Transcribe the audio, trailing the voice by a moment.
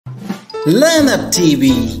Learn Up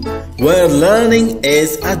TV, where learning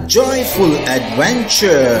is a joyful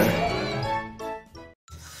adventure.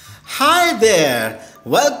 Hi there,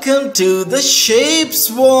 welcome to the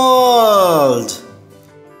Shapes World.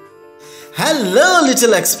 Hello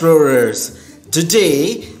little explorers.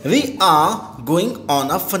 Today we are going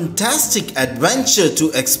on a fantastic adventure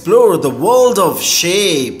to explore the world of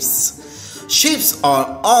shapes. Shapes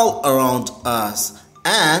are all around us,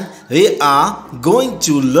 and we are going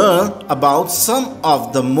to learn about some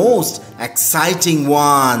of the most exciting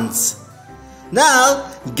ones. Now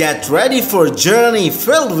get ready for a journey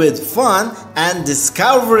filled with fun and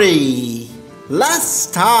discovery. Let's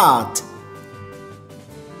start.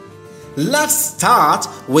 Let's start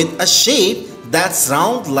with a shape that's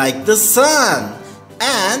round like the sun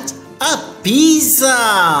and a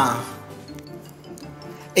pizza.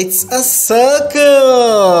 It's a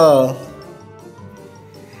circle.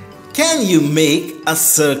 Can you make a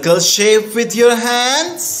circle shape with your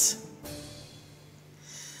hands?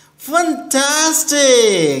 Fantastic!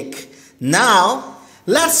 Now,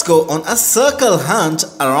 let's go on a circle hunt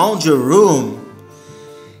around your room.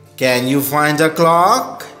 Can you find a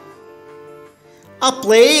clock? A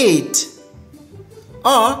plate?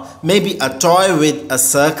 Or maybe a toy with a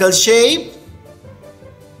circle shape?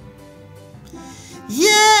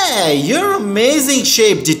 Yeah, you're amazing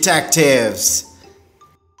shape detectives!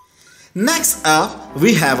 Next up,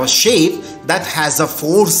 we have a shape that has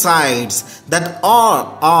four sides that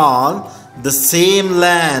are all the same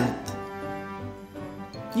length.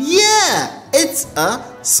 Yeah, it's a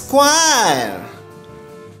square.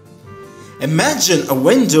 Imagine a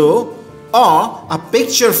window or a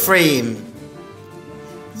picture frame.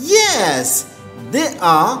 Yes, they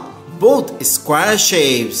are both square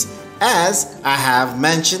shapes, as I have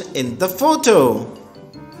mentioned in the photo.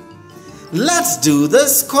 Let's do the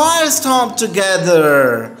square stomp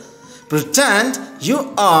together. Pretend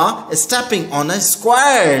you are stepping on a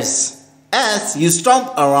squares as you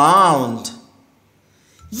stomp around.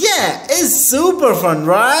 Yeah, it's super fun,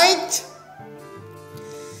 right?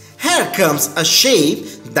 Here comes a shape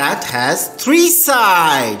that has three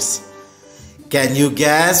sides. Can you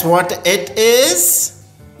guess what it is?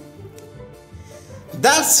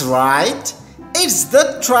 That's right, it's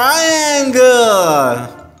the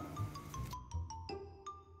triangle.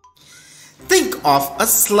 Think of a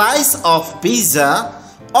slice of pizza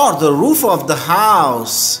or the roof of the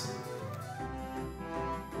house.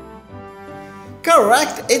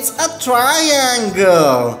 Correct, it's a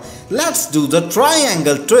triangle. Let's do the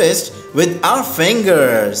triangle twist with our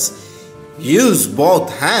fingers. Use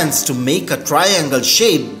both hands to make a triangle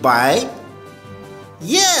shape by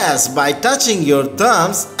touching your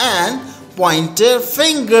thumbs and pointer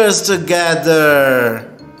fingers together.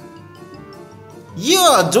 You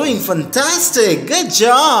are doing fantastic, good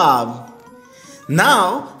job!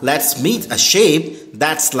 Now let's meet a shape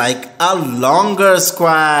that's like a longer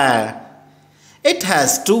square. It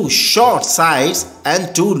has two short sides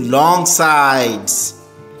and two long sides.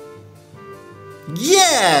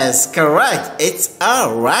 Yes, correct, it's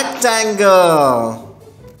a rectangle.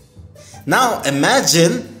 Now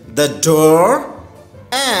imagine the door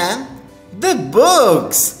and the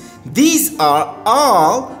books. These are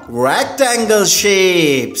all rectangle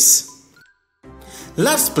shapes.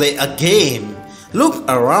 Let's play a game. Look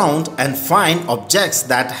around and find objects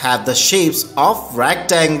that have the shapes of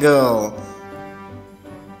rectangle.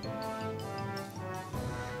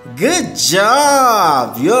 Good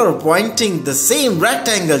job! You're pointing the same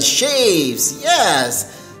rectangle shapes.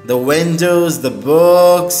 Yes, the windows, the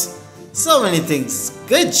books, so many things.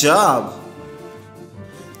 Good job!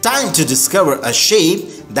 Time to discover a shape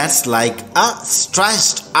that's like a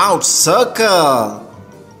stretched out circle.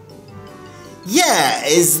 Yeah,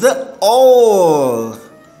 it's the owl.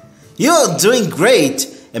 You're doing great.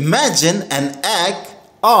 Imagine an egg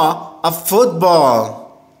or a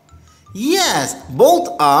football. Yes, both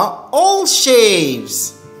are owl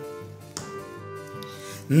shapes.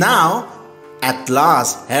 Now, at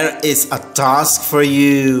last, here is a task for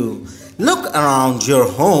you. Look around your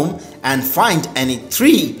home and find any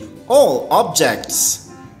three owl objects.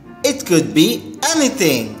 It could be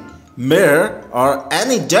anything, mirror or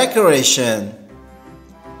any decoration.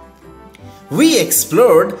 We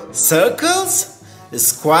explored circles,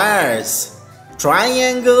 squares,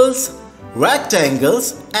 triangles,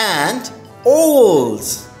 rectangles and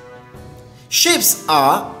ovals. Shapes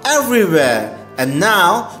are everywhere, and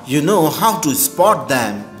now you know how to spot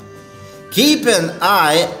them. Keep an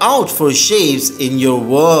eye out for shapes in your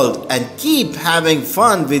world and keep having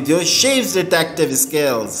fun with your shapes detective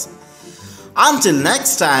skills. Until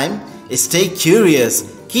next time, stay curious,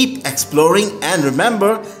 Keep exploring and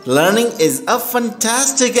remember, learning is a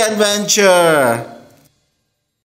fantastic adventure.